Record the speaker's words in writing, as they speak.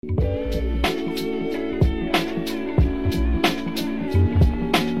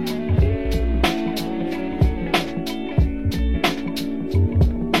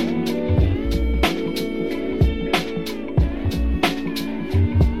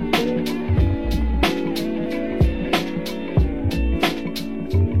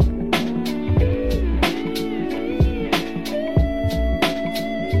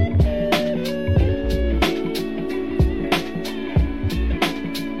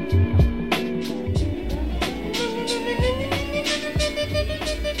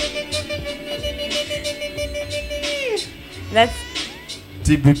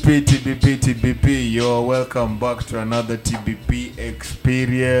TBP, you're welcome back to another TBP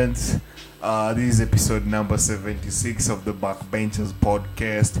experience. This is episode number 76 of the Backbenchers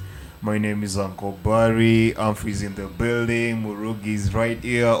podcast. My name is Uncle Barry. Amfi's in the building. Murugi is right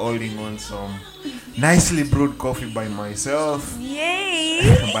here holding on some nicely brewed coffee by myself.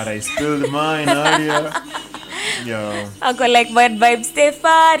 Yay! But I spilled mine earlier. Yeah. Uncle, like bad vibes, stay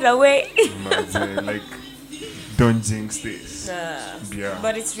far away. Like, don't jinx this. Yeah.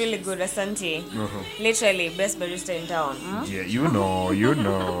 But it's really good, Asante. Uh-huh. Literally, best barista in town. Yeah, you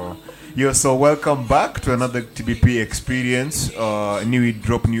know. You're so welcome back to another TBP experience. We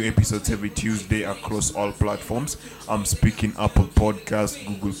drop new episodes every Tuesday across all platforms. I'm speaking Apple Podcasts,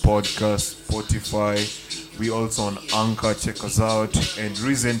 Google Podcasts, Spotify. We also on Anchor, check us out. And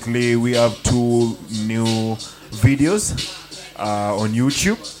recently we have 2 new videos on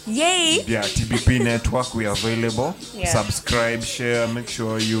YouTube. Yay! Yeah, TBP Network, we are available. Yeah. Subscribe, share, make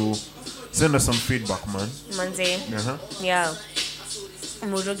sure you send us some feedback, man. Manze. Uh-huh. Yeah.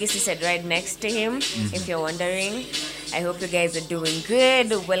 Murugi said right next to him, if you're wondering. I hope you guys are doing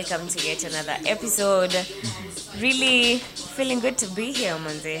good. Welcome to yet another episode. Really feeling good to be here,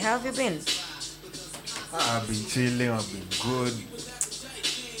 Manze. How have you been? I've been chilling, I've been good.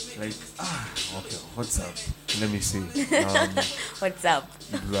 Like, okay, what's up? Let me see. What's up?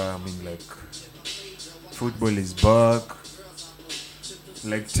 Football is back.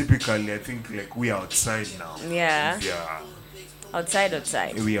 Like, typically, I think, like, we are outside now. Yeah. Yeah. Outside.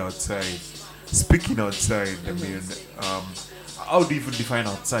 We are outside. Speaking outside, I mean, how do you even define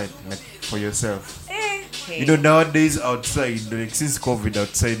outside, like, for yourself? Hey. You know, nowadays, outside, like, since COVID,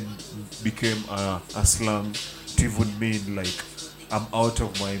 outside became a slang to even mean, like, I'm out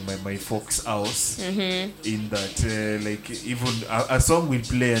of my folks' house. In that, like, even a song will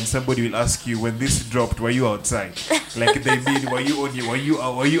play and somebody will ask you, when this dropped, were you outside? Like, they mean, were you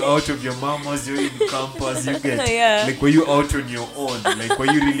out of your mama's? You're in campus. You get Yeah. like, were you out on your own? Like,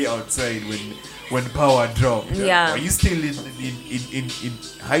 were you really outside when power dropped? Yeah. Were you still in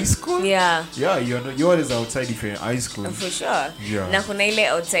high school? Yeah. Yeah, you're always outside if you're in high school. For sure. Yeah. Na kuna ile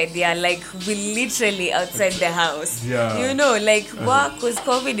outside, yeah, like we literally outside the house. Yeah. You know, like because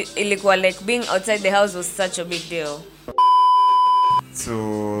COVID ilikuwa like being outside the house was such a big deal.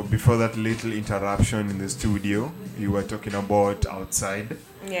 So before that little interruption in the studio, you were talking about outside.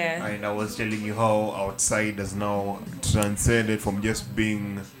 Yeah. And I was telling you how outside has now transcended from just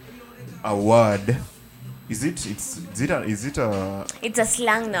being a word. Is it a It's a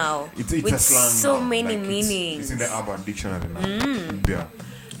slang now. It's with a slang so now. many Like, meanings. It's in the Urban Dictionary now. Yeah.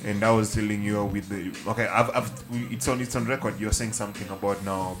 And I was telling you with the it's on record. You're saying something about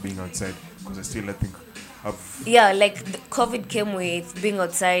now being outside because I think Yeah, like the COVID came with being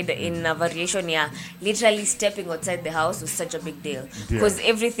outside in a variation. Yeah, literally stepping outside the house was such a big deal because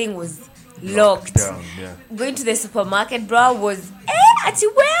everything was locked. down. Yeah. Going to the supermarket, bro, was ati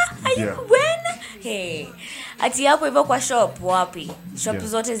where are you? Yeah. When? Hey, ati hapo hivyo kwa shop wapi? Shop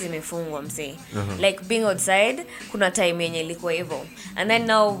zote zimefungwa msee. Like being outside, kuna time yenye ilikuwa hivyo. And then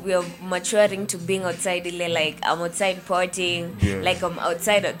now we are maturing to being outside ile like I'm outside partying, like I'm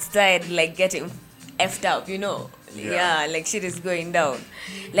outside like getting effed up, you know. Yeah, like shit is going down.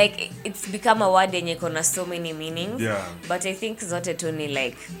 Like it's become a word yenye kona so many meanings. Yeah. But I think zote tu ni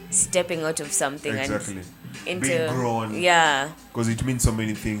like stepping out of something Exactly. and into being grown. Yeah. Because it means so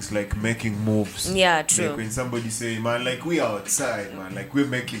many things, like making moves. Yeah, true. Like when somebody say, man, like we outside, man, like we're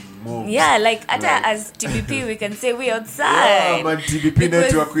making moves. Yeah, like Like- as TBP we can say we outside. Yeah, man, TBP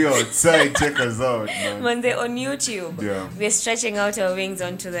Because- Network, we outside. Check us out, man. When they're on YouTube, Yeah. we're stretching out our wings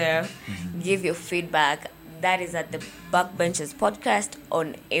onto there. Give your feedback. That is at the Backbenchers podcast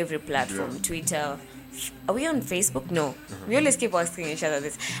on every platform. Yeah. Twitter. Are we on Facebook? No. We always keep asking each other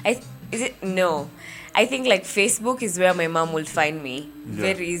this. Is it? No. I think like Facebook is where my mom will find me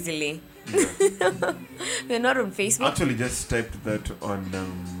very easily. Yeah. We're not on Facebook. Actually, just typed that on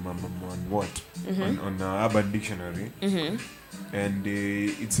what? On Urban Dictionary. And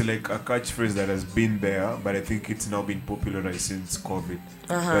it's like a catchphrase that has been there, but I think it's now been popularized since COVID.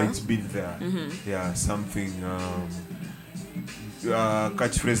 But it's been there. Yeah, something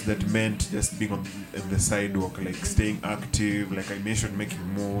catchphrase that meant just being on the sidewalk, like staying active, like I mentioned, making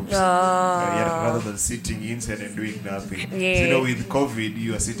moves, rather than sitting inside and doing nothing. Yeah. So, you know, with COVID,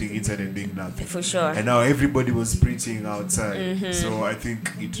 you are sitting inside and doing nothing. For sure. And now everybody was preaching outside. So I think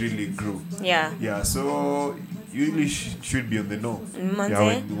it really grew. Yeah. Yeah, so you really should be on the know. Manze.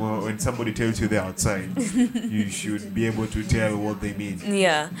 Yeah, when somebody tells you they're outside, you should be able to tell what they mean.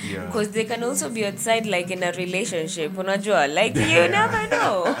 Yeah. Yeah. Because they can also be outside like in a relationship. Unajua? Like you never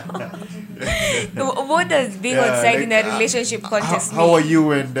know. What does being Yeah, outside like, in a relationship context how are mean?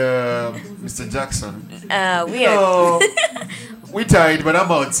 you and Mr. Jackson? Weird. No, we tied, but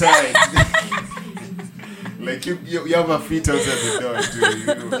I'm outside. Like you have a feet outside the door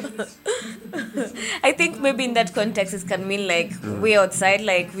too. I think maybe in that context it can mean like we're outside,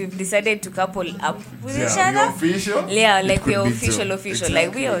 like we've decided to couple up with each Yeah, we're other. official. Yeah, It like could we're be official, so. official.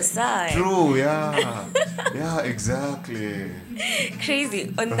 Like we're outside. True, yeah. Yeah, exactly.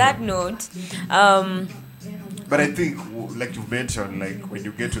 Crazy. On that note, But I think, like you mentioned, like when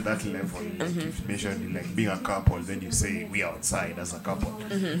you get to that level, like you've mentioned, like being a couple, then you say we outside as a couple.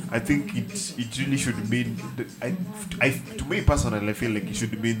 I think it really should mean. To me personally, I feel like it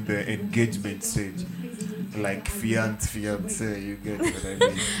should mean the engagement stage, like fiance. You get what I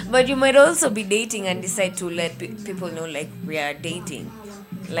mean? but you might also be dating and decide to let people know like we are dating.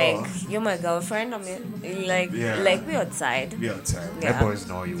 Like you're my girlfriend. I mean, like Yeah. like we're outside. We outside. Yeah. My boys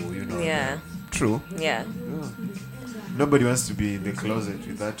know you. You know. Yeah. them. True. Yeah. Nobody wants to be in the closet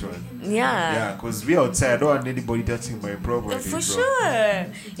with that one. Yeah. Yeah, because we outside. I don't want anybody touching my property. For bro. sure.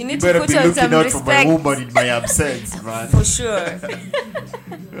 You need You to better put be on looking some out for my respect. woman in my absence, man. For sure.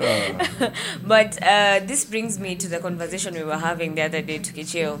 Yeah. But this brings me to the conversation we were having the other day to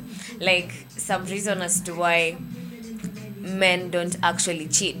Kichio. Like some reason as to why men don't actually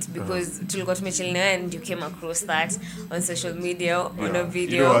cheat, because tulikuwa tumechilling and you came across that on social media on a You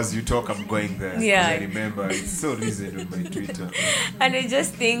video. know, as you talk, I'm going there. 'Cause Yeah. I remember. It's so recent on my Twitter. And I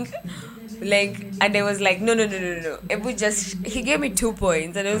just think like, and I was like, no. It would just, he gave me 2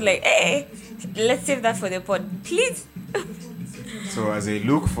 points and I was like, hey, let's save that for the pod, please. So as I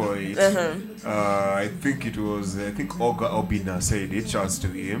look for it, I think Olga Obina said it. Shouts to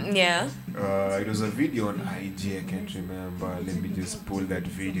him. Yeah. It was a video on IG. I can't remember. Let me just pull that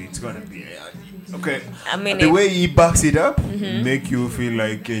video. It's gonna be okay. I mean, The way he backs it up, make you feel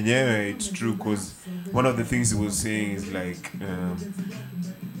like yeah, it's true. Because one of the things he was saying is like,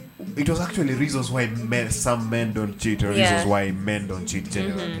 it was actually reasons why some men don't cheat, or reasons why men don't cheat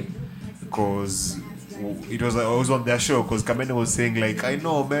generally. Because it was on their show, because Kamene was saying like, I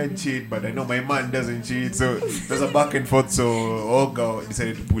know men cheat, but I know my man doesn't cheat. So there's a back and forth. So Olga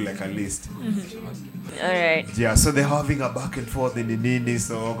decided to pull like a list. All right. Yeah, so they're having a back and forth in the nini.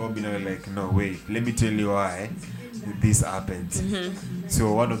 So Olga be like, no, wait, let me tell you why this happened.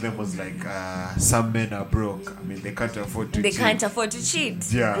 So one of them was like, some men are broke. I mean, they can't afford to cheat. Can't afford to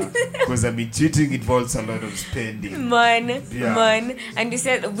cheat. Yeah, because I mean, cheating involves a lot of spending. Man. Yeah. And you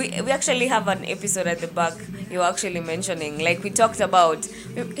said we actually have an episode at the back you were actually mentioning, like we talked about,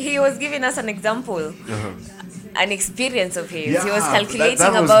 he was giving us an example, an experience of his. Yeah, he was calculating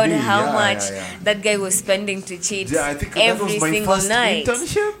that was about me. how Yeah, much yeah. that guy was spending to cheat Yeah, I think every that was my single first night.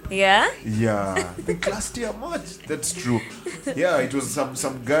 internship. Yeah. Yeah, I think last year March. That's true. Yeah, it was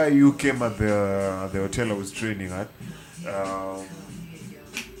some guy who came at the hotel I was training at.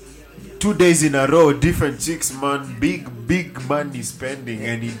 2 days in a row, different chicks, man, big money spending,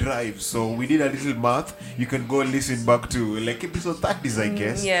 and he drives. So we did a little math. You can go listen back to like episode 30s, I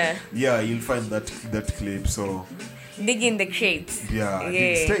guess. Yeah. Yeah, you'll find that clip. So Dig in the crates. yeah,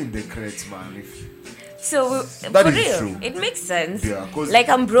 Yeah. stay in the crates, man. So That for is real, true. it makes sense. Yeah, 'cause- like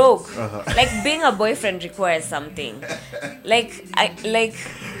I'm broke. Like being a boyfriend requires something. like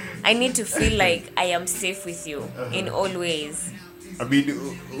I need to feel like I am safe with you in all ways. I mean,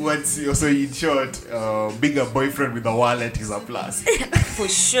 what's also in short, being a boyfriend with a wallet is a plus. For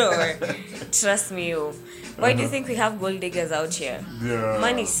sure. Trust me, you. Why do you think we have gold diggers out here? Yeah.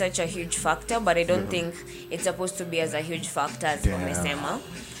 Money is such a huge factor, but I don't think it's supposed to be as a huge factor as for Mesema.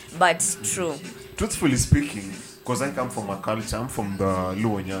 But true. Truthfully speaking, because I come from a culture, I'm from the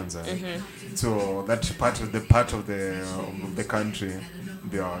Luo Nyanza. So that's part of the country,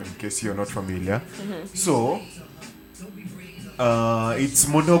 in case you're not familiar. So it's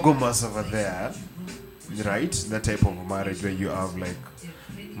monogamous over there, right? That type of marriage where you have like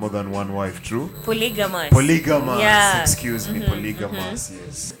more than one wife, true? Polygamous. Polygamous, excuse me, polygamous,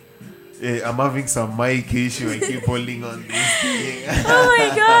 yes. I'm having some mic issue. I keep holding on this thing. Oh my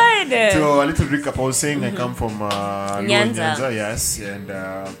god. So a little recap. I was saying I come from Luo Nyanza, yes, and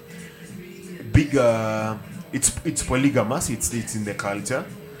it's polygamous. It's in the culture.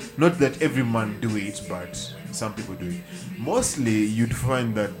 Not that every man do it, but some people do it. Mostly, you'd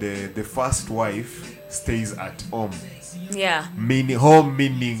find that the first wife stays at home. Yeah.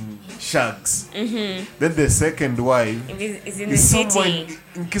 Meaning shags. Then the second wife Is in the is somewhere city.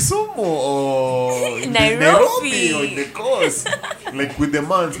 in Kisumu or in Nairobi. or in the coast. Like with the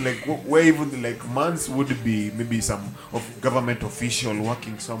mans, like where even like mans would be maybe some of government official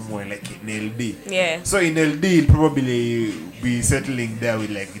working somewhere like in LD. Yeah. So in LD, he'll probably be settling there with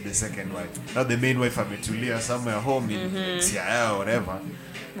like the second wife. Now the main wife ametulia somewhere home in Siaya or whatever.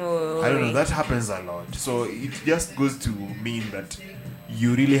 Oh, I don't know. That happens a lot. So it just goes to mean that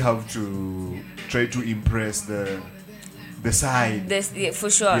you really have to try to impress the side. This, yeah, for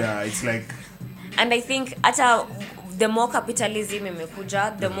sure. Yeah, it's like And I think the more capitalism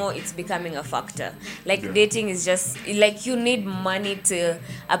imekuja, the more it's becoming a factor. Like dating is just like you need money to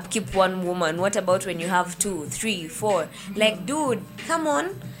upkeep one woman. What about when you have 2, 3, 4? Like, dude, come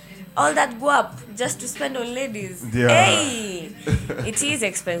on. All that go up just to spend on ladies. Yeah. Hey, it is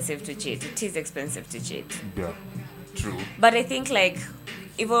expensive to cheat. It is expensive to cheat. yeah, true. But I think I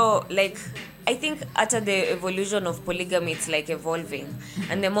think after the evolution of polygamy, it's like evolving,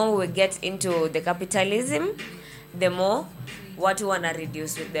 and the more we get into the capitalism, the more what we wanna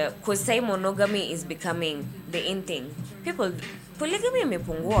reduce with the, cause say monogamy is becoming the in thing. People, polygamy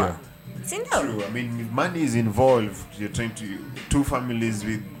imepungua. Sindio? True. I mean, if money is involved. You're trying to two families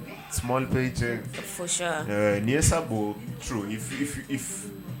with small paycheck. For sure. Niesabo, true. If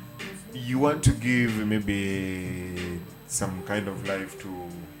you want to give maybe some kind of life to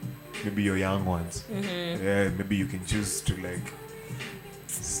maybe your young ones, maybe you can choose to like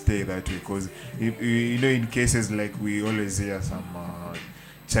stay that way, because you know, in cases like we always hear some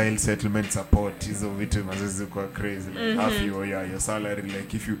child settlement support hizo vitu mazoezi kwa crazy, like half your salary,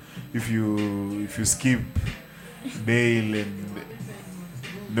 like if you skip bail and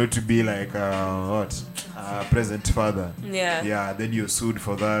not to be like present father, then you're sued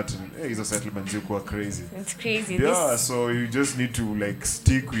for that, and hizo settlements zikuwa crazy. It's crazy. Yeah, so you just need to like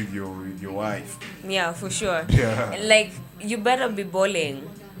stick with your wife. Yeah, for sure. Yeah. Like, you better be balling.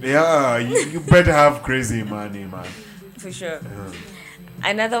 Yeah, you better have crazy money, man. For sure.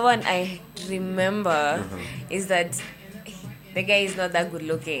 Another one I remember is that the guy is not that good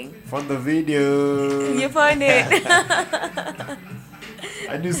looking. Found the video. You found it.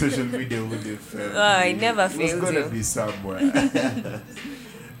 I knew social media would have failed. It never fails. It's gonna you. be somewhere.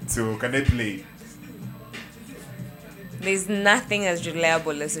 So can I play? There's nothing as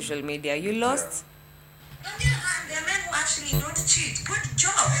reliable as social media. You lost? On the other hand, there are men who actually don't cheat. Good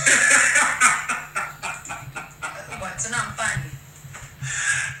job. But so now I'm funny.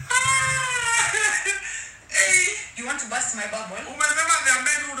 Hey, you want to bust my bubble? Umesema there are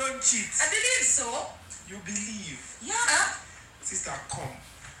men who don't cheat. I believe so. You believe? Yeah. Sister, come.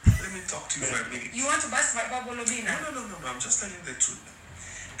 Let me talk to you for a minute. You want to bust my bubble, Obina? No. I'm just telling you the truth.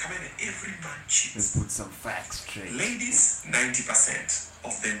 Come in, every man cheats. Let's put some facts straight. Ladies, 90%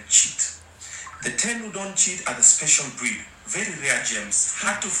 of them cheat. The 10 who don't cheat are the special breed. Very rare gems.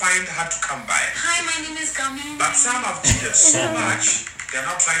 Hard to find, hard to come by. Hi, my name is Kamini. But some have cheated so much, they're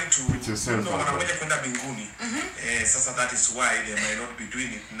not trying to... Put yourself out there. Wanakuja kwenda mbinguni. Sasa that is why they might not be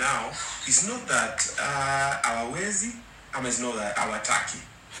doing it now. It's not that hawawezi, ama it's not that hawataki.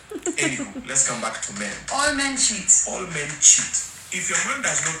 Anywho, let's come back to men. All men cheat. All men cheat. If your man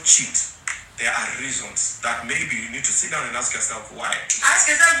does not cheat, there are reasons that maybe you need to sit down and ask yourself why. Ask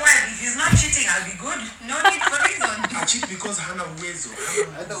yourself why. If he's not cheating, I'll be good. No need for reason. I cheat because hana uwezo,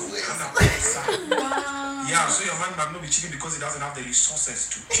 hana pesa. Wow. Yeah, so your man might not be cheating because he doesn't have the resources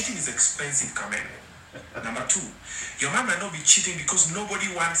to. Cheating is expensive, Kamen. Number 2, your man might not be cheating because nobody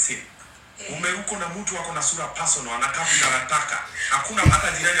wants him. Uko na mtu wako na sura personal, anakaa anataka. Hakuna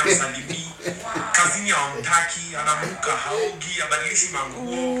hata jirani amsalimii. Kazini hawamtaki, anamuka, haogi, abadilishi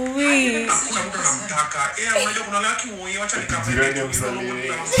manguo. Hakuna mtu anamtaka. Unajua kuna laki mwenye wacha nikapende. Jirani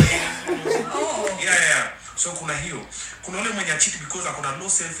amsalimii. Yeah. So kuna hiyo. Kuna wale mwenye cheat because akona low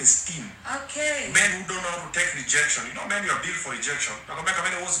self esteem. Okay. Men who don't know how to take rejection. You know, men, you are built for rejection. Nakwambia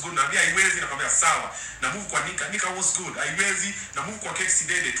kama was good, naambia haiwezi, nakwambia sawa. Na move kwa Nika was good. Haiwezi, na move kwa Kexi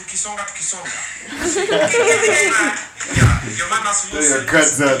Dede. Tukisonga. Yeah, your man has low self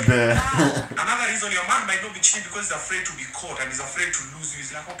esteem. Another reason your man might not be cheating because he's afraid to be caught and he's afraid to lose you.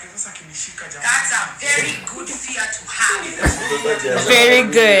 He's like, okay, sasa kinishika jamaa. That's a very good fear to have. Very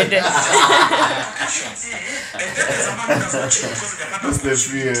good. And then there's a man who does not cheat because the partner That's the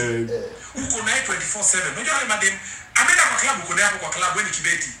fear. uko naye 24/7. Unajua wale madem ameenda kwa club, uko naye hapo kwa club, wewe ni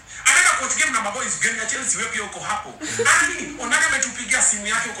kibeti. Ameenda kwa game na maboys game ya Chelsea, wewe pia uko hapo. Onaga ametupigia simu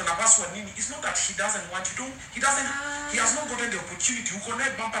yake, uko na password nini? It's not that he doesn't want you to. He has not gotten the opportunity. Uko naye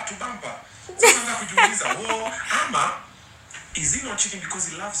bumper to bumper. Sasa nataka kujiuliza, ama is he not cheating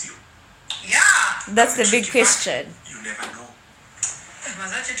because he loves you? Yeah. That's the big question. You never know.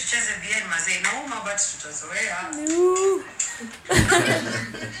 mazache tucheze bien mazee nauma but tutazoea.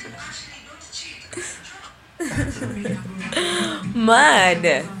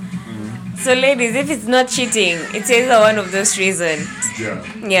 Mad. So ladies, if it's not cheating, it's either one of those reasons.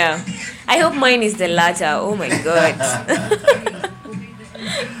 Yeah. I hope mine is the latter. Oh my god.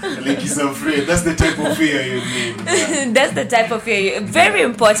 Like he's afraid. That's the type of fear you need. Yeah. That's the type of fear. Very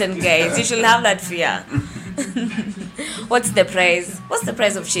important, guys. You should have that fear. What's the price? What's the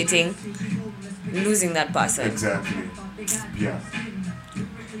price of cheating? Losing that person. Exactly. Yeah.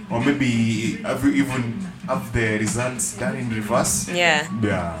 Or maybe even have the results done in reverse. Yeah.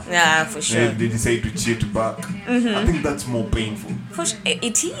 Yeah. Yeah, for sure. They decide to cheat back. I think that's more painful. For sure.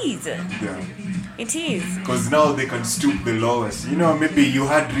 It is. Yeah. It is. Because now they can stoop the lowest. You know, maybe you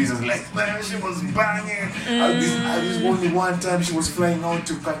had reasons like, man, she was banging. This only one time she was flying out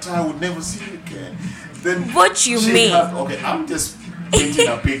to Qatar. I would never see her again. Then What you mean? Okay, I'm just painting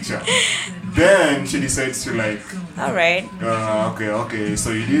a picture. Then she decides to like, Alright. okay,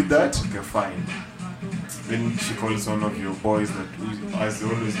 so you did that? Okay, fine. Then she calls one of your boys that has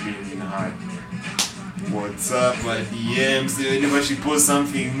always been in her WhatsApp or DMs. Whenever she posts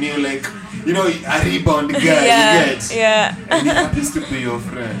something new, like, you know, a rebound guy, you get. Yeah. And he happens to be your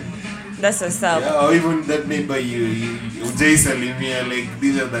friend. That's what's up. Yeah, or even that neighbor you Jay Salimia, like,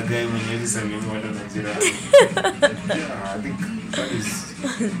 these are the guy when you Salimia, yeah, I think that is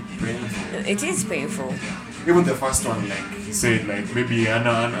painful. It is painful. Even the first one, like he said, like maybe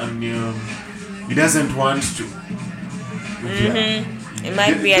he doesn't want to. Yeah. It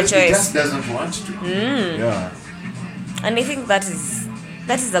might be a He choice. just doesn't want to. Yeah. And I think that is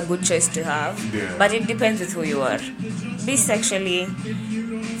a good choice to have. Yeah. But it depends with who you are. Be sexually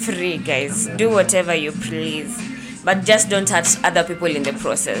free, guys. Do whatever you please. But just don't hurt other people in the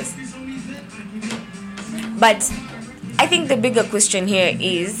process. But I think the bigger question here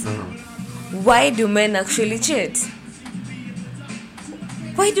is why do men actually cheat?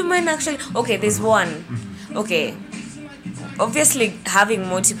 Why do men actually... Okay, there's one. Okay. Obviously, having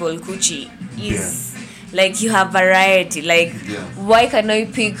multiple coochie is like you have variety. Like, why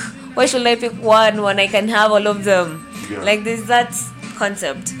should I pick one when I can have all of them? Yeah. Like, there's that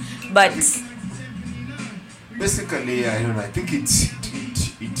concept. But Basically, I don't know. I think it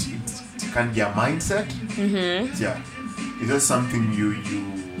can be a mindset. Yeah. It's just something you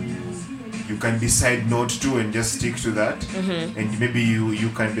can decide not to and just stick to that. And maybe you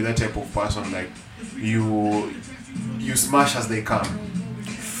can be that type of person, like you smash as they come.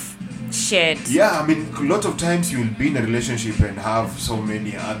 shit. Yeah, I mean, a lot of times you'll be in a relationship and have so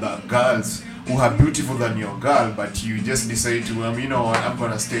many other girls who are beautiful than your girl, but you just decide to, you know what, I'm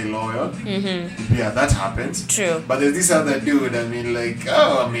gonna stay loyal. Yeah, that happens. True. But there's this other dude, I mean, like,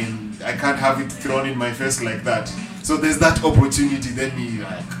 I can't have it thrown in my face like that. So there's that opportunity, then you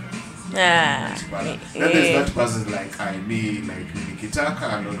like. Then there's that person like, Nikitaka,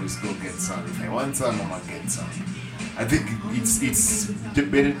 I'll always go get some. If I want some, I'm gonna get some. I think it's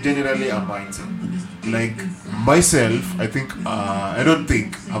generally a mindset. Like myself, I think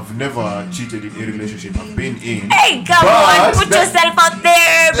I've never cheated in a relationship I've been in. Hey, come on, put yourself out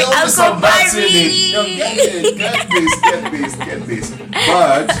there, Uncle Barry. Get this.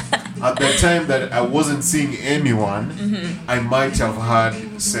 But at the time that I wasn't seeing anyone, I might have had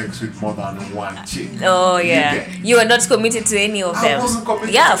sex with more than one chick. Oh yeah, you are not committed to any of them. I wasn't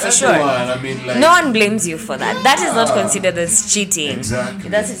committed yeah, to for sure. anyone. I mean, like, no one blames you for that. That is not considered as cheating. Exactly.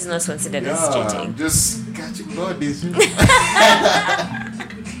 That is not considered as cheating. Just catching bodies.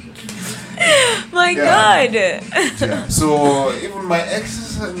 My God. Yeah. So even my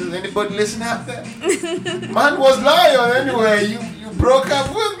exes, anybody listening out there? Man was liar anyway. You broke up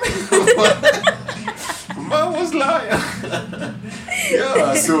with me. Man was liar.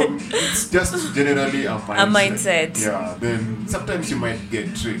 Yeah. So it's just generally a mindset. A mindset. Yeah. Then sometimes you might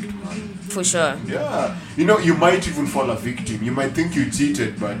get tricked, man. For sure. Yeah. You know, you might even fall a victim. You might think you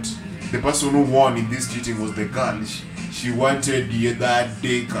cheated, but the person who won in this cheating was the girl. She wanted that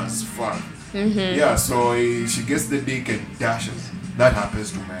dick as fuck. Yeah, so she gets the dick and dashes. That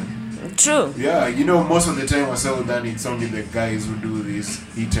happens to men. True. Yeah, you know, most of the time I said that it's only the guys who do these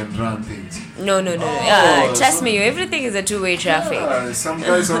hit and run things. No. Trust me, everything is a two-way traffic. Yeah, some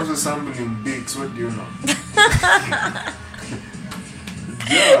guys also sampling dicks. What do you know?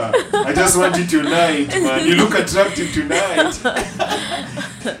 Yeah, I just want you tonight, man. You look attractive tonight.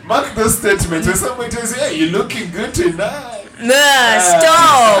 Mark those statements when somebody tells you, hey, you're looking good tonight.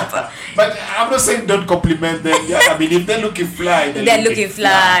 Stop. But I'm not saying don't compliment them. Yeah, I mean, if they're looking fly, They're looking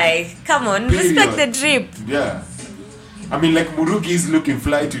fly. Come on, Period. respect the drip. Yeah. I mean, like Murugi is looking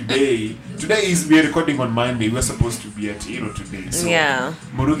fly today. Today we are recording on Monday. We're supposed to be at Hero today. So Yeah.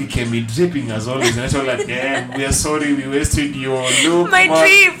 Murugi came in dripping as always. And I told her, damn, we are sorry we wasted your look. My man.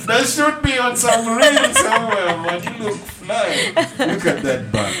 drip. That should be on some reel somewhere, man. You look fly. Look at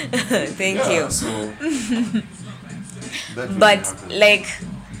that bag. Thank Yeah, you. So, that really But happened. like,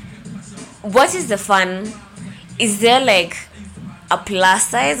 what is the fun? Is there like a plus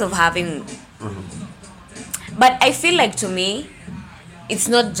size of having? But I feel like to me, it's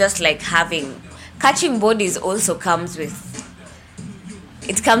not just like having. Catching bodies also comes with.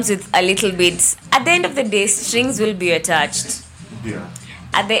 It comes with a little bit. At the end of the day, strings will be attached. Yeah.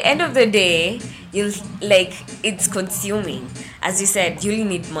 At the end of the day, you'll like it's consuming. As you said, you'll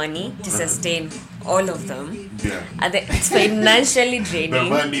need money to sustain all of them. Yeah. It's financially The draining.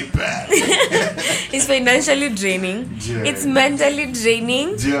 money back. It's financially draining. Yeah. It's mentally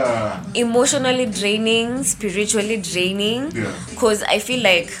draining, Yeah. emotionally draining, spiritually draining. Yeah. Cause I feel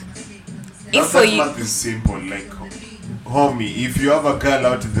like if for that you, math is simple. Like, homie, if you have a girl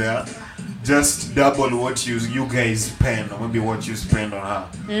out there, just double what you guys spend, or maybe what you spend on her.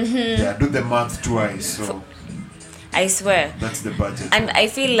 Mm-hmm. Yeah, do the math twice. So I swear, that's the budget. and I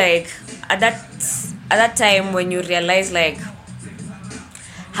feel like at that time when you realize like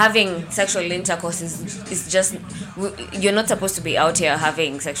having sexual intercourse is just you're not supposed to be out here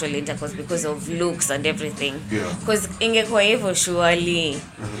having sexual intercourse because of looks and everything. Yeah. Because ingekuwa hivyo surely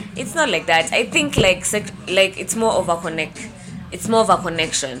it's not like that. I think like it's more of a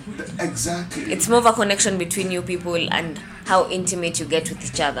connection. Exactly. It's more of a connection between you people and how intimate you get with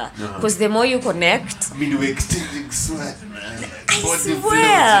each other. Because the more you connect, I mean, we're exchanging sweat, man. Like, I body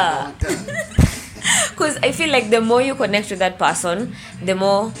swear. fluids and all that. because I feel like the more you connect with that person, the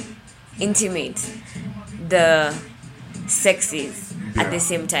more intimate the sex is at Yeah. the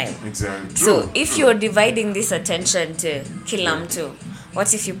same time. Exactly. So True, if true. you're dividing this attention to kila mtu,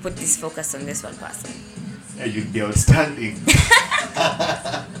 what if you put this focus on this one person? Yeah, you'd be outstanding.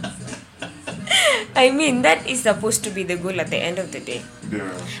 I mean, that is supposed to be the goal at the end of the day.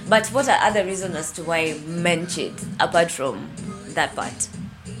 Yeah. But what are other reasons as to why men cheat apart from that part?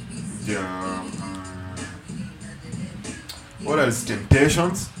 Yeah. What else?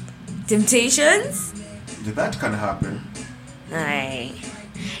 Temptations? Temptations? That can happen. Aye.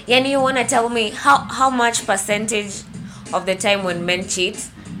 Yani, you want to tell me how much percentage of the time when men cheat,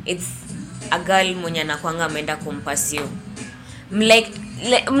 it's a girl mwenye anakuanga ameenda kumpassue? Like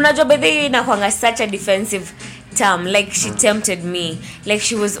mnajua bedhi inakuanga such a defensive term. Like, she tempted me. Like,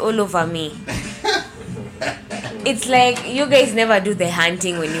 she was all over me. It's like you guys never do the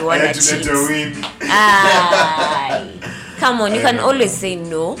hunting when you want I had to to cheat. let her win. Aye. Come on, you I can know. always say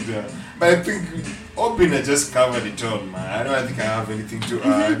no. Yeah. But I think Obina just covered it all, man. I don't think I have anything to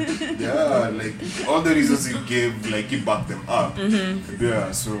add. Yeah, like all the reasons he gave, like he backed them up.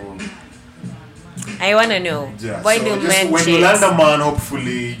 Yeah, so I want to know, yeah. why so do just men when cheat? you land a man,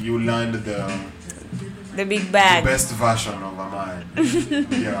 hopefully you land the The big bag. best version of a man.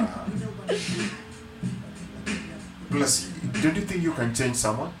 Yeah. Plus, don't you think you can change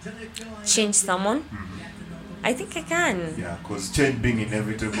someone? Change someone? I think I can. Yeah, because change being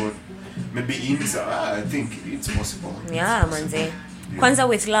inevitable, maybe I think it's possible. Yeah, manze. Kwanza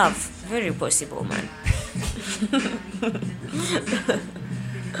with love. Very possible, man.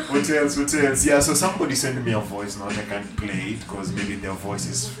 What else? Yeah, so somebody sent me a voice note. I can't play it because maybe their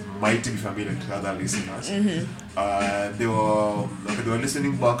voices might be familiar to other listeners. They were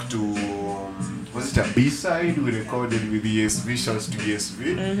listening back to was it a B-side we recorded with ESV? Shouts to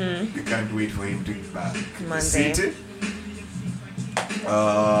ESV. We can't wait for him to be back. Monday. City.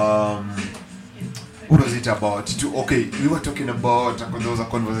 What was it about? Okay, we were talking about. There was a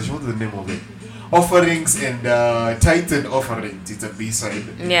conversation. What's the name of it? Offerings and tithes and offerings. It's a B-side.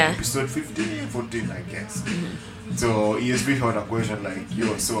 Yeah. Episode 15, 14, I guess. So ESV had a question like,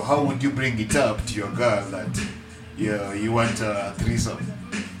 yo, so how would you bring it up to your girl that you want a threesome?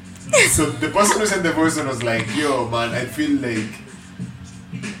 So the person who sent the voice was like, yo, man, I feel like,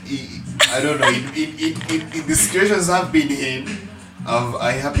 I don't know, in the situations I've been in,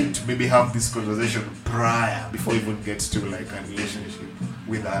 I happen to maybe have this conversation prior, before even gets to like a relationship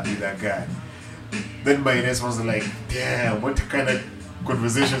with a guy. Then my response was like, damn, what kind of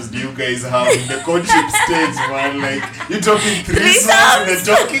conversations do you guys have in the courtship stage, man? Like, you're talking threesomes,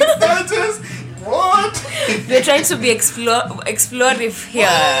 the talking status? What? We're trying to be explorative here.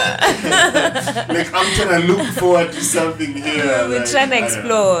 Like, I'm trying to look forward to something here. We're like, trying to I don't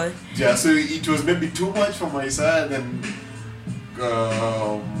know. explore. Yeah, so it was maybe too much for my side, and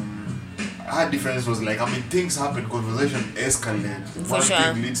I had difference was like, I mean, things happen, conversation escalate, one sure.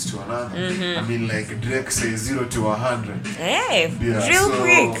 thing leads to another. I mean, like Drake says 0 to 100. Hey, Yeah, real so-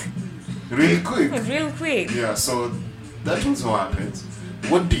 quick. Real quick. Real quick. Yeah, so that was what happens.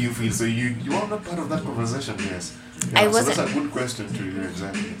 What do you feel? So you are not part of that conversation, yes? Yeah, I so wasn't. that's a good question to you,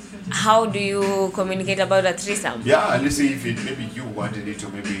 exactly. How do you communicate about a threesome? Yeah, let's say if maybe you wanted it, or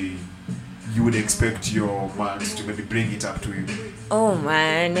maybe you would expect your man to maybe bring it up to you. Oh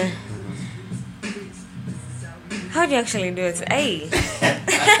man. How do you actually do it? Hey.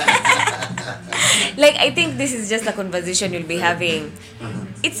 Like, I think this is just a conversation you'll be having.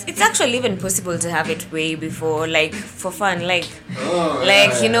 It's actually even possible to have it way before, like for fun, like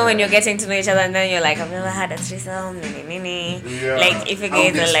you know, when you're getting to know each other and then you're like, I've never had a threesome. Yeah. Like if you I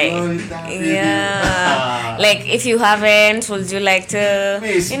would guys are like, explore it that way. yeah, like if you haven't, would you like to,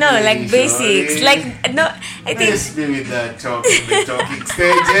 Miss you know, like me, basics, sorry. like no, I think Miss me with the talking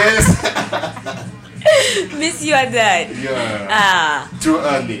stages. miss you at that. Yeah. Too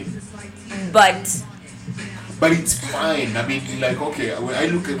early. But But it's fine. I mean, like, okay, when I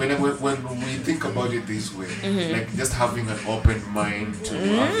look at when we think about it this way, like just having an open mind to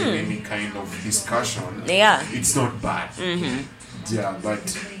having any kind of discussion, yeah, it's not bad. Yeah, but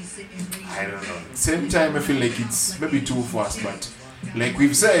I don't know. Same time, I feel like it's maybe too fast. But like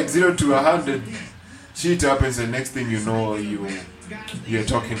we've said, 0 to 100, shit happens, and next thing you know, you're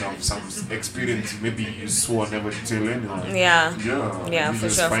talking of some experience. Maybe you swore never to tell anyone. yeah. Yeah, you for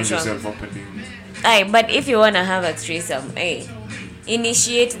just sure, find for sure. yourself opening. Aye, but if you wanna have a threesome, hey,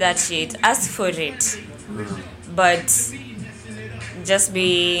 initiate that shit, ask for it, but just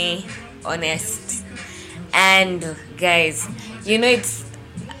be honest. And guys, you know, it's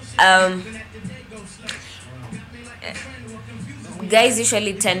guys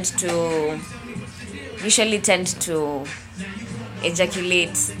usually tend to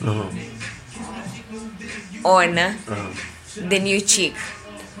ejaculate on the new chick.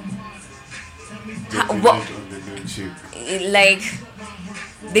 What? On the new chick. Like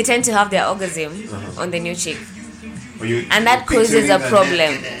they tend to have their orgasm on the new chick, and that you're causes a picturing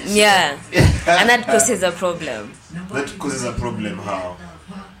problem. Yeah, and that causes a problem. That causes a problem. How?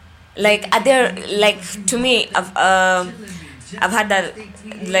 Like are there, like, to me, I've had that,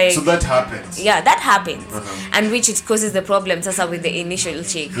 like, So that happens. yeah, that happens, and which it causes the problem sasa with the initial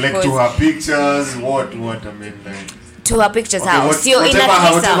chick. Like Because to her pictures, what I mean, like. to her pictures Okay, house. You're in a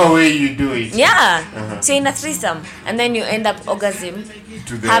whatever threesome. way you do it. Yeah, so in a threesome, and then you end up orgasm,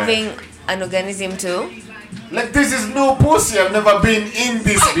 To the, having an organism too. like this is no pussy. I've never been in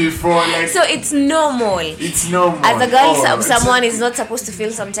this before. Like So it's normal. it's normal. As a girl, Oh, someone is not supposed to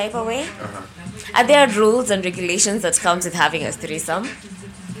feel some type of way. Are there rules and regulations that comes with having a threesome?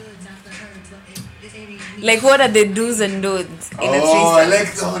 Like, what are the do's and don'ts in a Oh, I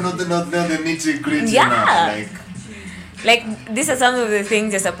threesome? like not the nitty gritty. Yeah. Like These are some of the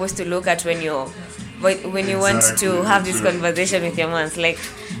things you're supposed to look at when you want to Exactly, have this true. conversation with your man. Like,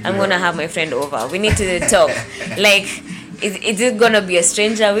 I'm gonna have my friend over. We need to talk. Like, is it gonna be a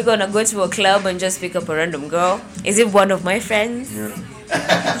stranger? Are we gonna go to a club and just pick up a random girl? Is it one of my friends? yeah. I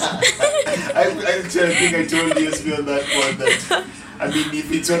actually think I told you yesterday on that one that I mean,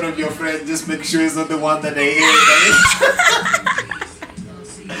 if it's one of your friends, just make sure it's not the one that I hate.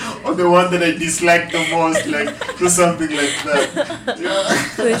 Or the one that I dislike the most, like, or something like that. Yeah.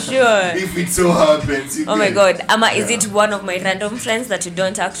 For sure. If it so happens. You Oh my get- god, Ama, is Yeah. it one of my random friends that you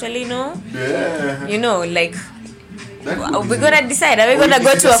don't actually know? Yeah. You know, like, That could are be we it. gonna decide? Are we Or gonna is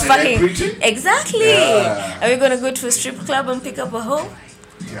go it to a fucking... celebrity? Exactly. Yeah. Are we gonna go to a strip club and pick up a hoe?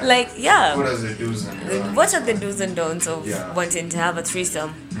 Yeah. Like, yeah. What are the do's and don'ts? What are the do's and don'ts of Yeah. wanting to have a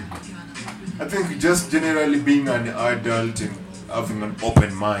threesome? I think just generally being an adult and having an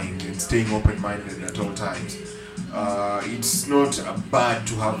open mind and staying open-minded at all times. It's not bad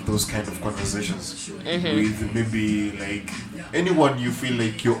to have those kind of conversations with maybe like anyone you feel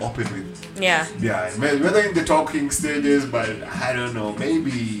like you're open with. Yeah. Yeah, whether in the talking stages, but I don't know.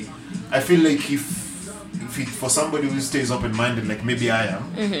 Maybe I feel like if it, for somebody who stays open-minded, like maybe I am,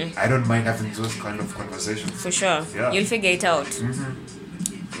 I don't mind having those kind of conversations. For sure. Yeah. You'll figure it out.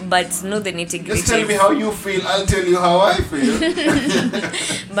 But know the nitty Just tell me gritty. how you feel. I'll tell you how I feel.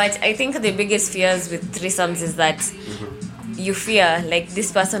 But I think the biggest fears with threesomes is that you fear, like,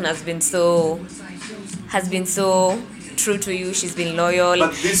 this person has been so true to you. She's been loyal.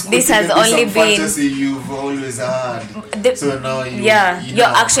 But this could This has even be only some been... fantasy you've always had. So now you, you're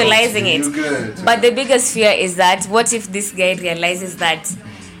now actualizing it. you good. But the biggest fear is that what if this guy realizes that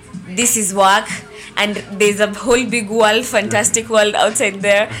this is work and there's a whole big world, fantastic world outside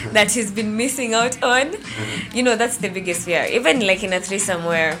there that he's been missing out on? You know, that's the biggest fear. Even like in a threesome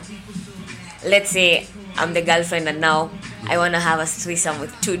where let's say I'm the girlfriend and now I want to have a threesome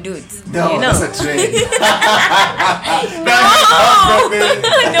with 2 dudes. No, you know? that's a train.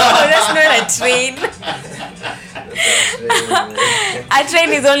 No, that's not a train. A train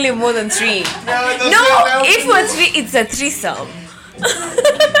is only more than 3. No, if we're 3, it's a threesome.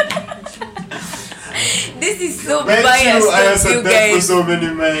 This is so Thank biased you. I of answered you that for guys. so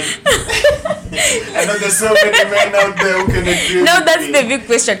many men. I know there's so many men out there who can agree. Now with that's me. the big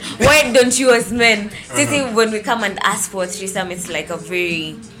question. Why don't you as men? See, when we come and ask for a threesome, it's like a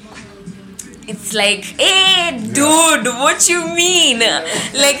very... It's like, hey, dude, what you mean?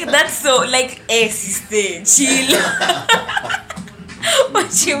 Like, that's so, like, hey, sister, chill.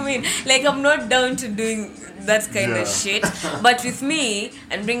 What you mean? Like, I'm not down to doing that kind of shit. But with me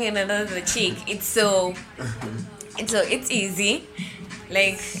and bringing another chick, it's easy.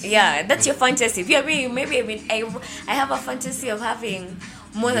 Like, yeah, that's your fantasy. If you maybe I have a fantasy of having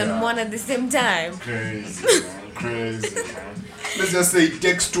more than one at the same time. Crazy, man. Crazy, man. Let's just say it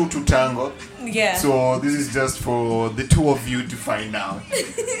takes 2 to tango. Yeah. So this is just for the 2 of you to find out.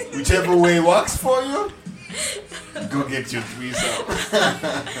 Whichever way works for you, go get your threesome.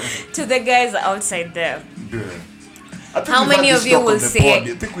 To the guys outside there. Yeah. I think How we've had many this of you talk will on the say- pod.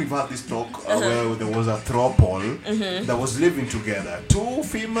 I think we've had this talk where there was a throuple that was living together. 2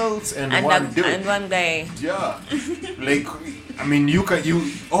 females and one dude. And one guy. Yeah. Like, I mean,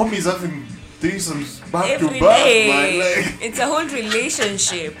 homies having threesomes back Every to back, day. man. Like, It's a whole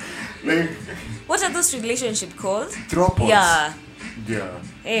relationship. like What are those relationships called? throuples. Yeah. Yeah.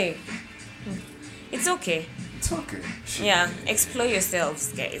 Hey. It's okay. It's okay. Shit. Yeah. Explore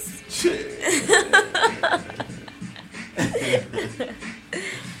yourselves, guys. Shit.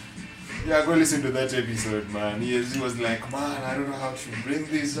 Yeah, go listen to that episode, man. He was like, man, I don't know how to bring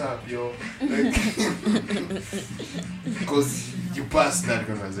this up, yo. Because you passed that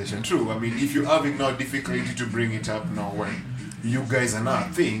conversation. True. I mean, if you're having no difficulty to bring it up now when you guys are not a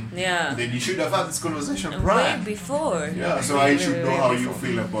thing, Yeah. then you should have had this conversation Way prior. before. Yeah, so I should know how you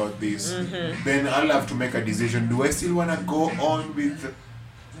feel about this. Then I'll have to make a decision. Do I still want to go on with...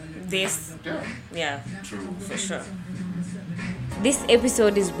 This. Yeah, Yeah. true. For sure. This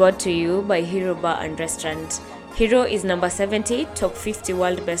episode is brought to you by Hero Bar and Restaurant. Hero is number 70 top 50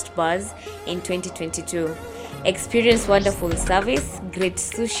 world best bars in 2022. Experience wonderful service, great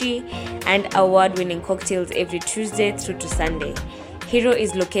sushi, and award-winning cocktails every Tuesday through to Sunday. Hero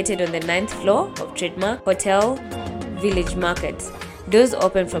is located on the 9th floor of Trademark Hotel Village Market. Doors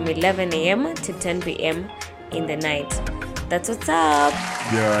open from 11 a.m. to 10 p.m. in the night. That's what's up.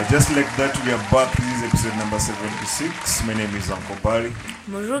 Yeah, just like that, we are back. This is episode number 76. My name is Uncle Barry.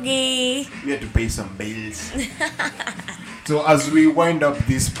 Murugi. We had to pay some bills. So as we wind up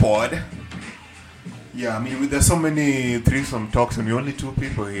this pod, yeah, I mean, there's so many threesome talks and we're only 2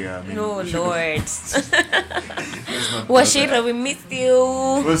 people here. I mean, No, we should've- Lord. let's not do Washira, that. we miss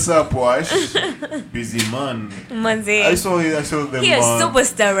you. What's up, Wash? Busy man. Manze. I saw them. He a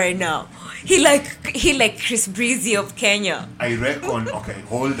superstar right now. He like Chris Breezy of Kenya. I reckon. Okay,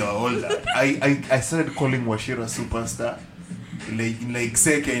 hold on. I started calling Washira superstar. Like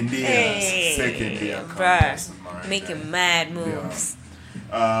second year. Hey, Second year. bruh. Making mad moves.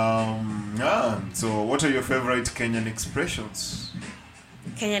 So what are your favorite Kenyan expressions?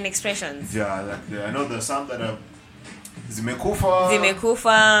 Kenyan expressions. Yeah, like I know there's some that are zimekufa,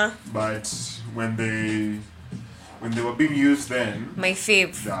 Zimekufa. but when they were being used then, My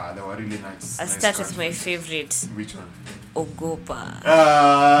fave. yeah, they were really nice. I'll nice start with my countries. favorite. Which one? Ogopa.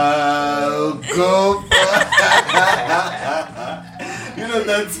 Go. You know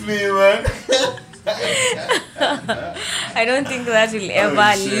that's me, man. I don't think that will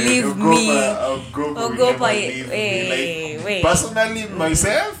ever leave me. Ogopa, wait. Personally,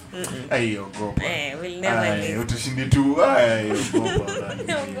 myself, ay Ogopa. Will never Ay, leave. utashindi tu, ay Ogopa.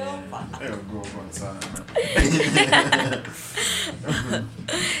 Ogopa. Ay Ogopa sana.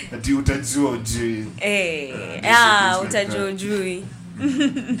 Ati utajua ujui. Utajua ujui.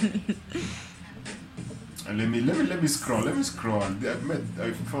 Let me scroll. I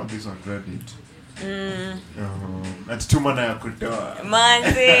found this on Reddit. Ati tuma na ya kutoa.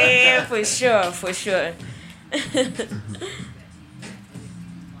 Manze, for sure.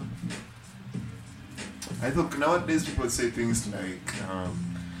 I think nowadays people say things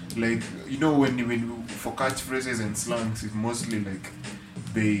like you know when for catchphrases and slangs, it's mostly like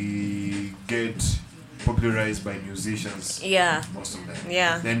they get popularized by musicians. Yeah. Most of them.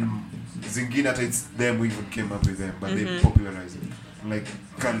 Yeah. Then zingine hata it's them who even came up with them, but they popularized it. Like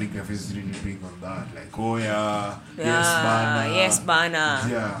calligraphy is really big on that. Like yes bana. Yes bana.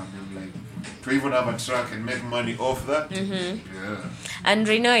 Yeah, I mean like to even have a track and make money off that. Yeah. And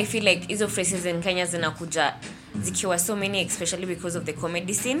right now I feel like hizo phrases in Kenya zinakuja zikiwa so many, especially because of the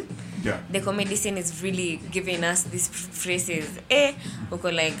comedy scene. Yeah. The comedy scene is really giving us these phrases.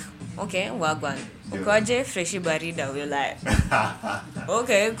 Uko like, okay, wagwan. Ukoje, freshi barida. We're like,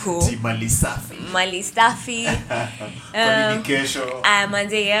 okay, cool. Mali safi. Mali safi. Kwani ni kesho.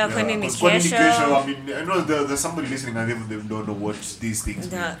 Manze, yeah, kwani ni Kwani ni kesho. kesho. I mean, I know there's somebody listening and they don't know what these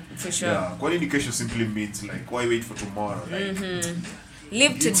things mean. Yeah, for sure. Yeah. Kwani ni kesho simply means like, why wait for tomorrow? Like,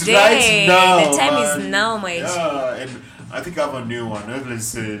 Live it's today. right now, The time man. is now, my Yeah, and I think I have a new one. Let's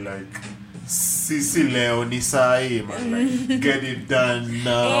say like, Sisi leo ni sai, man. Like, get it done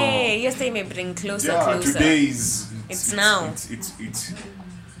now. Hey, you're saying me bring closer, Yeah, closer. today is It's now.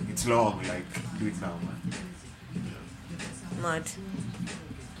 It's long. Like, do it now, man. Mad.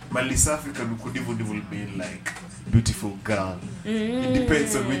 Mali safi could even mean like beautiful girl. It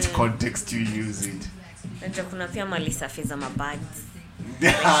depends on which context you use it. Najua kuna pia mali safi za mabads.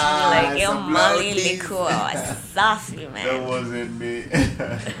 Yeah, Like, yo some mali loudness. ilikuwa safi, That man. wasn't me.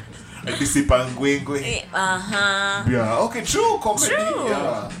 Atisipangwengwe. Yeah, okay, true comedy. True,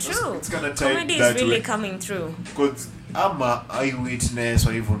 Yeah, true. It's kind of tight Comedy that is really way. coming through. Because I'm a eyewitness,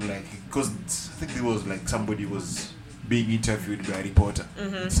 or even like, because I think there was like somebody was being interviewed by a reporter,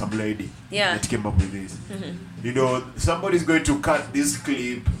 some lady Yeah. that came up with this. You know, somebody's going to cut this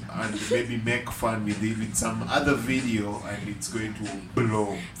clip and maybe make fun with it in some other video, and it's going to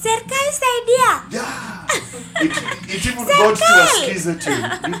blow. Serikali saidia. Yeah, it even got to a Skiza tune.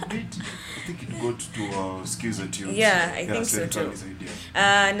 I think it got to a Skiza tune. Yeah, I think so too. Serikali's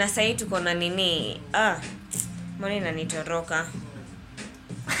idea. Na sahi tuko na nini? Mbona inanitoroka?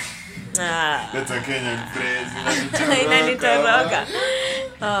 That's a Kenyan phrase. Inanitoroka.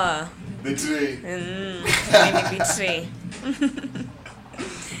 The tray. Mini betray.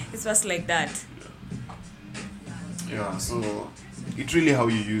 It's just like that. Yeah, so it's really how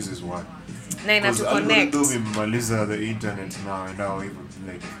you use this one. Na ina to connect. Though we maliza the internet now and now even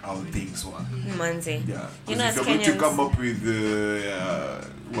like how things work. Manze. Yeah. You know, If as you're going to Kenyans, come up with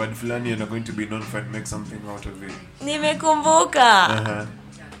word fulani and are going to be non-fun, make something out of it. nimekumbuka. Uh-huh.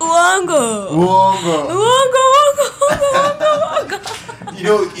 Uongo. Uongo. Uongo.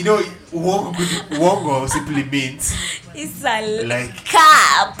 You know, uongo simply means It's a like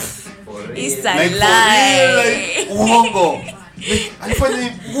cap. It's a like lie. for real, like uongo. Like alifanya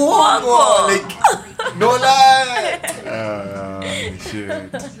uongo. Like no lie. Shit.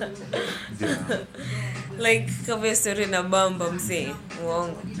 Yeah. Like kama story na bamba msee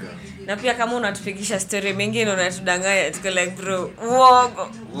uongo. Na pia kama unatupigisha story mengine unatudanganya tuko like bro uongo.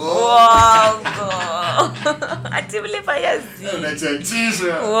 Ati mlifanya zi.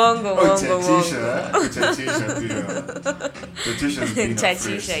 Unachachisha. Uongo. Chachisha pia. Chachisha's been a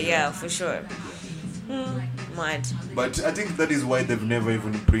Chachisha, phrase, yeah, for sure. Mad. But I think that is why they've never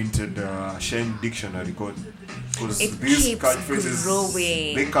even printed Sheng dictionary because It these keeps catchphrases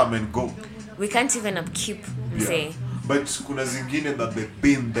growing. they come and go. We can't even upkeep say. But kuna zingine that they've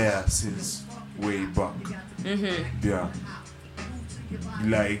been there since way back. Yeah.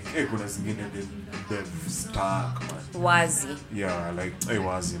 Like kuna zingine they've stuck, man. Wazi. Yeah, like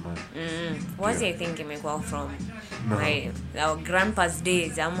wazi, man. Wazi, Yeah. I think imekuwa from No. our grandpa's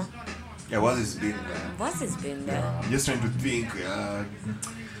days, ama. Yeah, wazi's been there. Wazi's been there. Yeah, I'm just trying to think.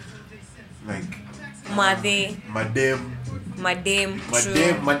 Like Madame,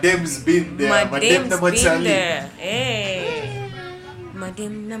 true. Madam's been there. Madam na Madam's been machali. there. Hey.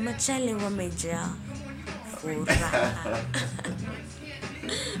 Madam na machali wamejaa furaha.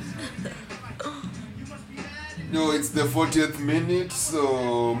 No, it's the 40th minute,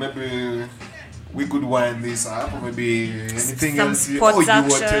 so maybe we could wind this up, or maybe anything Some else. sports you were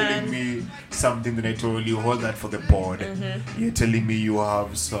action. telling me something that I told you. Hold that for the pod. You're telling me you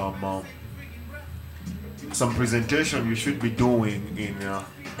have some presentation you should be doing in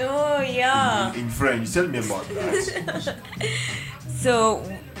Oh yeah. in French. Tell me about that. So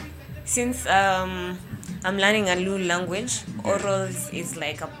since I'm learning a new language, orals is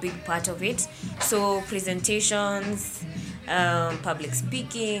like a big part of it. So presentations, public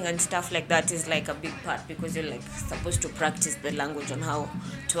speaking and stuff like that is like a big part because you're like supposed to practice the language on how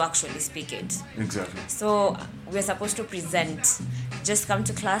to actually speak it. Exactly. So we're supposed to present, just come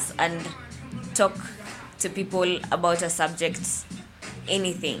to class and talk to people about a subject,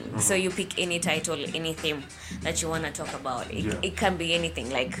 anything. So you pick any title, any theme that you want to talk about. It can be anything,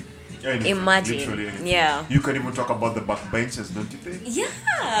 like Anything, imagine. literally anything. Yeah. You can even talk about the backbenchers, don't you think?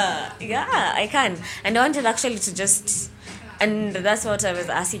 Yeah, I can. And I wanted actually to just, and that's what I was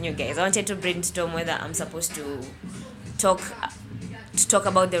asking you guys. I wanted to brainstorm whether I'm supposed to talk to talk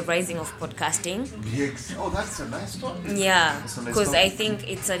about the rising of podcasting. Yes. Oh, that's a nice topic. Yeah, That's a nice because I topic. think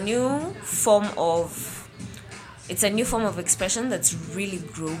it's a new form of expression that's really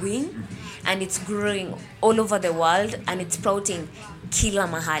growing, and it's growing all over the world, and it's sprouting kila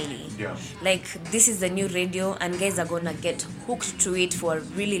mahali. Yeah. Like, this is the new radio, and guys are gonna get hooked to it for a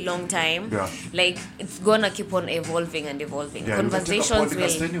really long time. Yeah. Like, it's gonna keep on evolving and evolving. Yeah, you can take a Conversations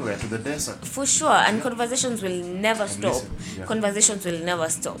podcast will, anywhere to the desert. for sure, and conversations will never stop. listen, yeah. Conversations will never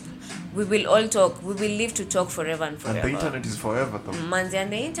stop. We will all talk. We will live to talk forever and And forever. the internet is forever, though. Manzi,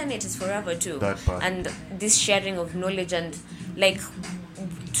 and the internet is forever too. That part. And this sharing of knowledge, and like,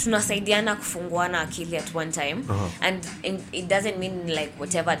 tunasaidiana kufunguana akili at one time. And it doesn't mean like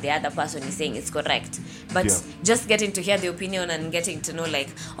whatever the other person is saying is correct, but Yeah. just getting to hear the opinion and getting to know, like,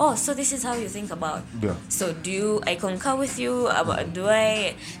 oh, so this is how you think about. Yeah. So I concur with you?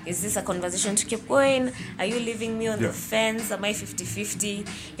 Is this a conversation to keep going? Are you leaving me on Yeah. the fence? Am I 50-50?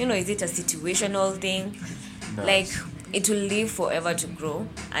 Is it a situational thing? Nice. Like, it will live forever to grow.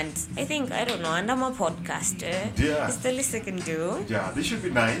 And I think, I don't know, and I'm a podcaster. Yeah. It's the least I can do. Yeah, this should be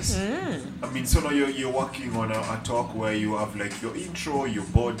nice. I mean, so now you're working on a talk where you have like your intro, your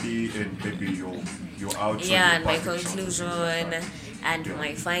body, and maybe your outro. Yeah, your and my package, conclusion something like that. and Yeah.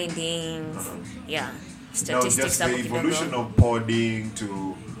 my findings. Yeah. Now, Statistics just the hapo kidogo. evolution of podding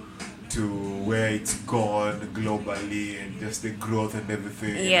to where it's gone globally, and just the growth and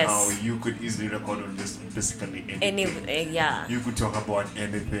everything. Yes. And how you could easily record on just basically anything. Yeah, You could talk about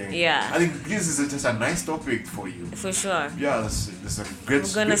anything. Yeah. I think this is just a nice topic for you. for sure. Yeah, that's a great.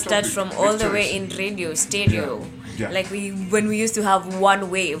 We're gonna great start topic. from Great all the way choice. in radio, stereo. Yeah. Like when we used to have one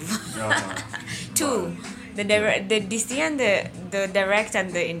wave. Uh-huh. Two. The DC and the direct and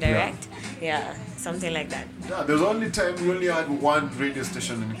the indirect. Yeah, something like that. Yeah, there's only time we only had one radio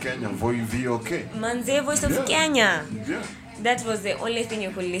station in Kenya, VOK. Manze, Voice of Yeah. Kenya. Yeah. That was the only thing you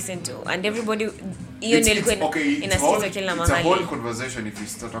could listen to, and everybody It's inasikizwa kila a whole mahali. conversation if you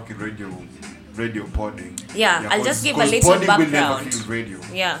start talking radio podding. Yeah, I'll just give a little podding will never background. kill radio.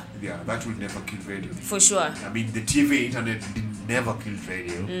 Yeah, Yeah, that will never kill radio. for sure. I mean, the TV, internet did never kill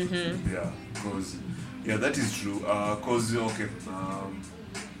radio. Mm-hmm. Yeah, because that is true. Because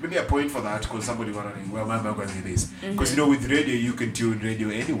maybe a point for that, because somebody wondering, well, why am I going with this? Because with radio, you can tune radio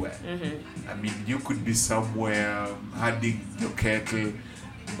anywhere. I mean, you could be somewhere herding your cattle,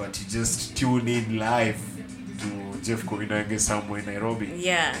 but you just tune in live to Jeff Koinange somewhere in Nairobi.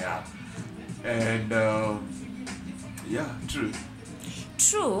 Yeah. And true.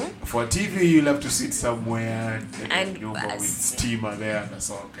 True. For TV, you'll have to sit somewhere And with steamer there and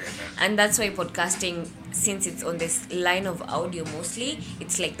so okay. And that's why podcasting, since it's on this line of audio mostly,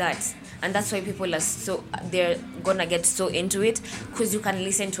 it's like that. And that's why people they're gonna get so into it, because you can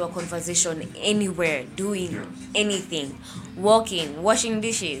listen to a conversation anywhere, doing anything, walking, washing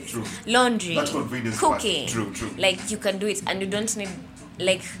dishes, True. laundry, That's convenience part. cooking. True. Like, you can do it, and you don't need,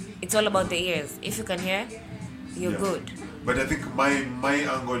 like, it's all about the ears. If you can hear, you're Yeah. good. But I think my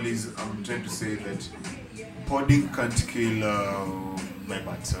angle is, I'm trying to say that podding can't kill my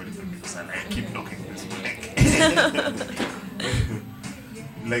bad. Sorry for this, and I keep knocking this mic.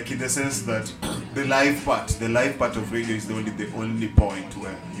 Like, in the sense that the live part of radio is the only point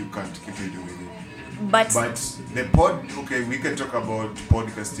where you can't keep radio with it. But Okay, we can talk about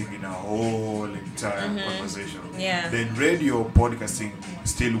podcasting in a whole entire conversation. Yeah. Then radio podcasting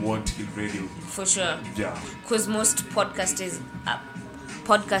still won't kill radio. for sure. Yeah. Because most podcasts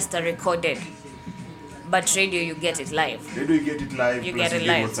are recorded, but radio, you get it live. Radio, you get it live. You plus get it you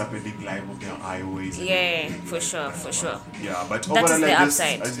get live. what's happening live on your iOS. and Yeah, everything. for sure. Yeah, but That is overall, the I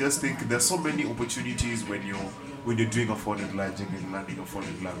upside. just think there's so many opportunities when you're doing a foreign language and learning a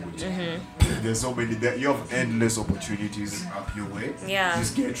foreign language. There's so many. You have endless opportunities up your way. Yeah.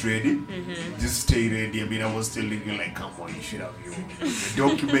 Just get ready. Just stay ready. I mean, I was telling you, like, come on, you should have your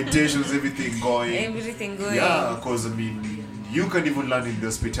documentations, everything going. Everything going. Yeah, because I mean, you can even learn in the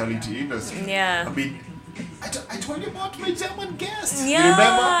hospitality industry. Yeah. I mean, I told you about my German guest. You remember?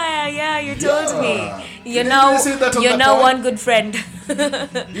 Yeah, you told Yeah. me. You're Didn't you say that on you're the now pod? one good friend.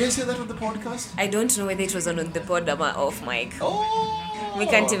 You say that on the podcast? I don't know whether it was on the pod or off mic. Oh. We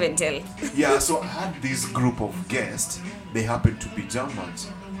can't even tell. Yeah, so I had this group of guests. They happened to be Germans.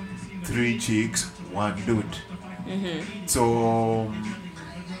 3 chicks, 1 dude. So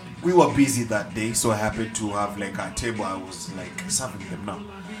we were busy that day, so I happened to have like a table. I was like serving them now.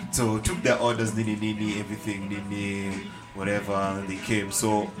 So took their orders, nini, everything, nini, whatever. They came.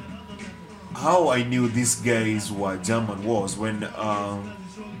 So how I knew these guys were German was when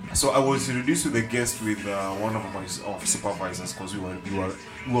so I was introduced to the guest with one of my supervisors, because we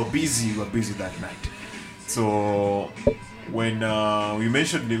were busy that night. So when we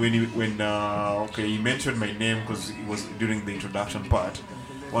mentioned you mentioned my name because it was during the introduction part.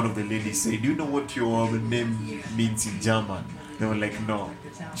 One of the ladies said, "Do you know what your name means in German?" They were like, "No."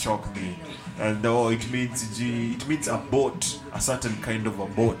 Shocked me. And it means a boat, a certain kind of a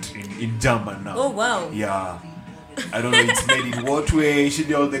boat in German now. Oh wow. Yeah. I don't know it's made in what way. She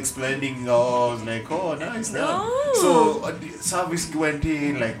did all the explaining. I was like, oh, nice. Oh. So the service went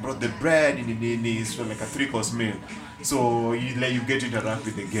in, like brought the bread in it's like a 3-course meal. So you get to interact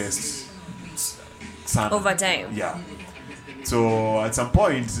with the guests. Over time. Yeah. So at some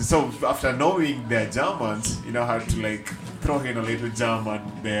point, so after knowing they're Germans, I had to like throw in a little German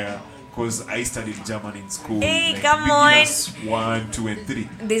there because I studied German in school. Hey, like come on. beginners 1, 2, and 3.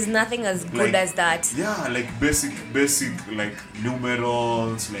 There's nothing as good Like, as that. Yeah, like basic like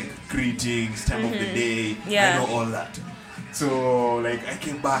numerals, like greetings, time of the day. Yeah. I know all that. So like I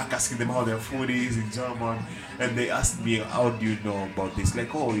came back asking them how their food is in German, and they asked me, how do you know about this?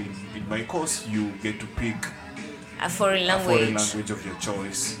 Like, oh, in my course you get to pick A foreign a foreign language. language of your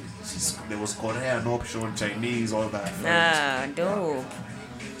choice. There was Korean option, Chinese, all that. Ah, dope.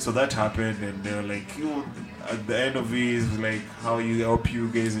 So that happened, and they were like, at the end of it, it was like, I hope you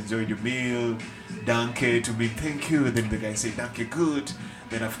guys enjoyed your meal. Danke to me, thank you. Then the guy said, Danke, good.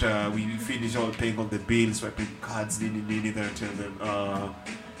 Then after we finish all paying all the bills, swiping cards, then I tell them,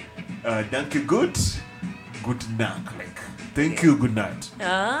 Danke, good Nacht. Like, thank you, good night.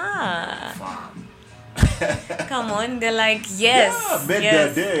 Ah, Fun. come on. They're like, yes. Yeah, made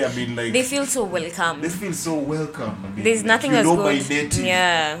yes. their day. I mean, like, They feel so welcome. they feel so welcome. I mean, There's like, nothing you as know good. my native.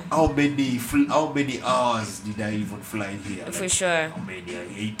 Yeah, How many hours did I even fly here? for Like, sure. how many?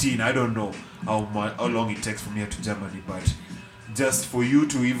 18. I don't know how long it takes from here to Germany, but just for you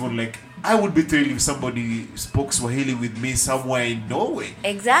to even like, I would be thrilled if somebody spoke Swahili with me somewhere in Norway.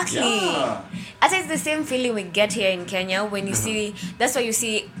 Exactly. Yeah. As it's the same feeling we get here in Kenya when you see. That's why you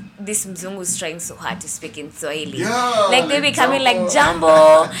see this Mzungu's trying so hard to speak in Swahili. Yeah, like they're like becoming Jumbo.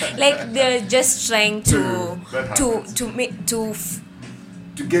 like Jumbo. Like they're just trying That to happens.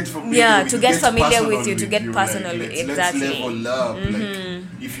 To get familiar Yeah, with to you, get familiar personal with you, to get personal with- let's exactly. level up. Like,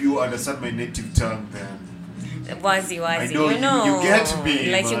 if you understand my native tongue, then wazi. I know you get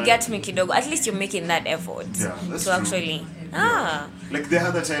me, Like you man. get me kidogo. At least you're making that effort. Yeah, that's to true. actually. like the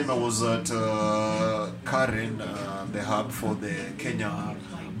other time I was at Karen, the hub for the Kenya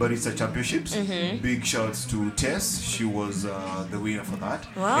Barista Championships. Big shouts to Tess. She was the winner for that.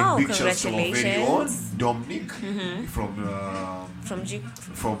 Wow, and big shouts to our very own congratulations. Dominic From G.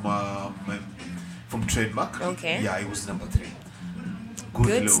 from Trademark. Okay. Yeah, he was number 3.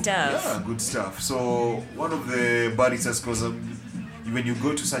 Good look. stuff. Yeah, good stuff. So one of the baristas, because when you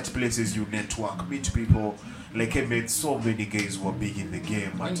go to such places, you network, meet people. Like I met so many guys who are big in the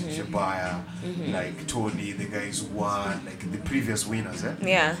game. Martin Shabaya, like Tony, the guys who won, like the previous winners.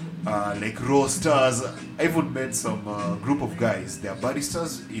 Yeah. Like Roasters. I even met some group of guys. They are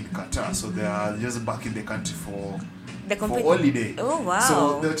baristas in Qatar, so they are just back in the country for holiday. Oh wow.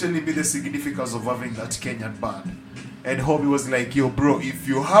 So they're telling me the significance of having that Kenyan band. And homie was like, yo bro, if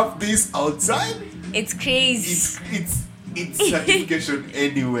you have this outside, It's crazy. it's certification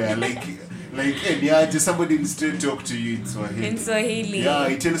anywhere. Like yeah, just somebody will still talk to you in Swahili. In Swahili. Yeah,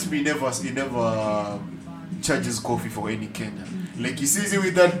 he tells me he never charges coffee for any Kenyan. Like he sees you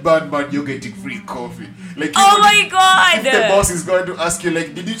with that band, man, you're getting free coffee. Like Oh even my god. if the boss is going to ask you,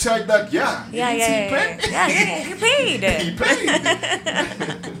 like, did you charge that? Yeah. Yeah, Did yeah, he yeah, pay? yeah. He paid. He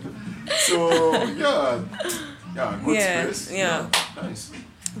paid. So yeah, good Yeah, space. yeah. Nice.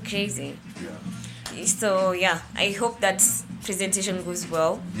 Crazy. Yeah. So yeah, I hope that presentation goes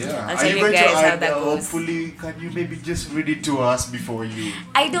well. Yeah. I'll Are tell you you going to guys how add, that goes. hopefully, can you maybe just read it to us before you?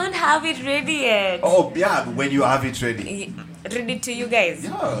 I don't have it ready yet. Oh yeah, when you have it ready. Read it to you guys.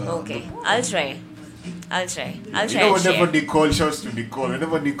 Yeah. Okay, I'll try. I'll try You and know, whenever share. Nicole shouts to Nicole,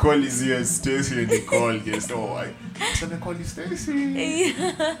 whenever Nicole is here, Stacy and Nicole just so Nicole is Stacy.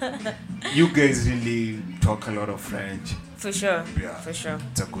 You guys really talk a lot of French. For sure. Yeah. For sure.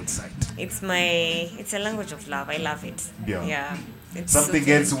 It's a good sight. It's a language of love. I love it. Yeah. Yeah. It's Something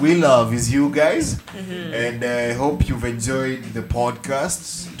soothing. else we love is you guys. And I hope you've enjoyed the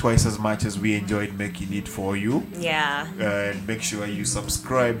podcast twice as much as we enjoyed making it for you. Yeah. And make sure you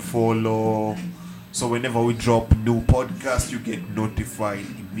subscribe, follow. So whenever we drop new podcast, you get notified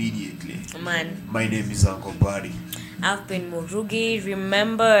immediately. Man, My name is Uncle Buddy. I've been Murugi.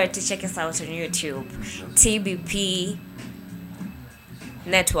 Remember to check us out on YouTube. TBP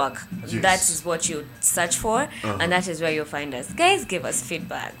Network. Yes. That is what you search for, and that is where you'll find us. Guys, give us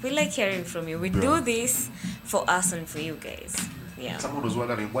feedback. We like hearing from you. We do this for us and for you guys. Yeah. Someone was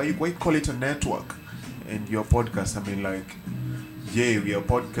wondering why you call it a network. and your podcast, I mean, like, yeah, we are a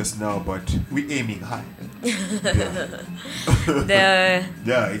podcast now, but we aiming high. The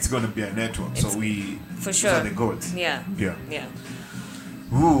Yeah, it's gonna be a network, so we for those are sure. the goals. Yeah. Yeah. Yeah.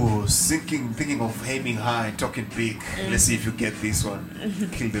 Ooh, thinking of aiming high and talking big. Let's see if you get this one.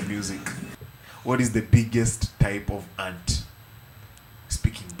 Kill the music. What is the biggest type of ant?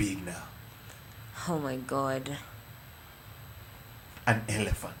 Speaking big now. Oh my god. An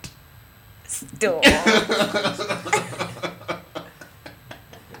elephant. Stop.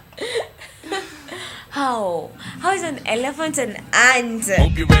 How? How is an elephant an ant?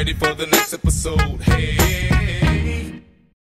 Hope you're ready for the next episode. Hey.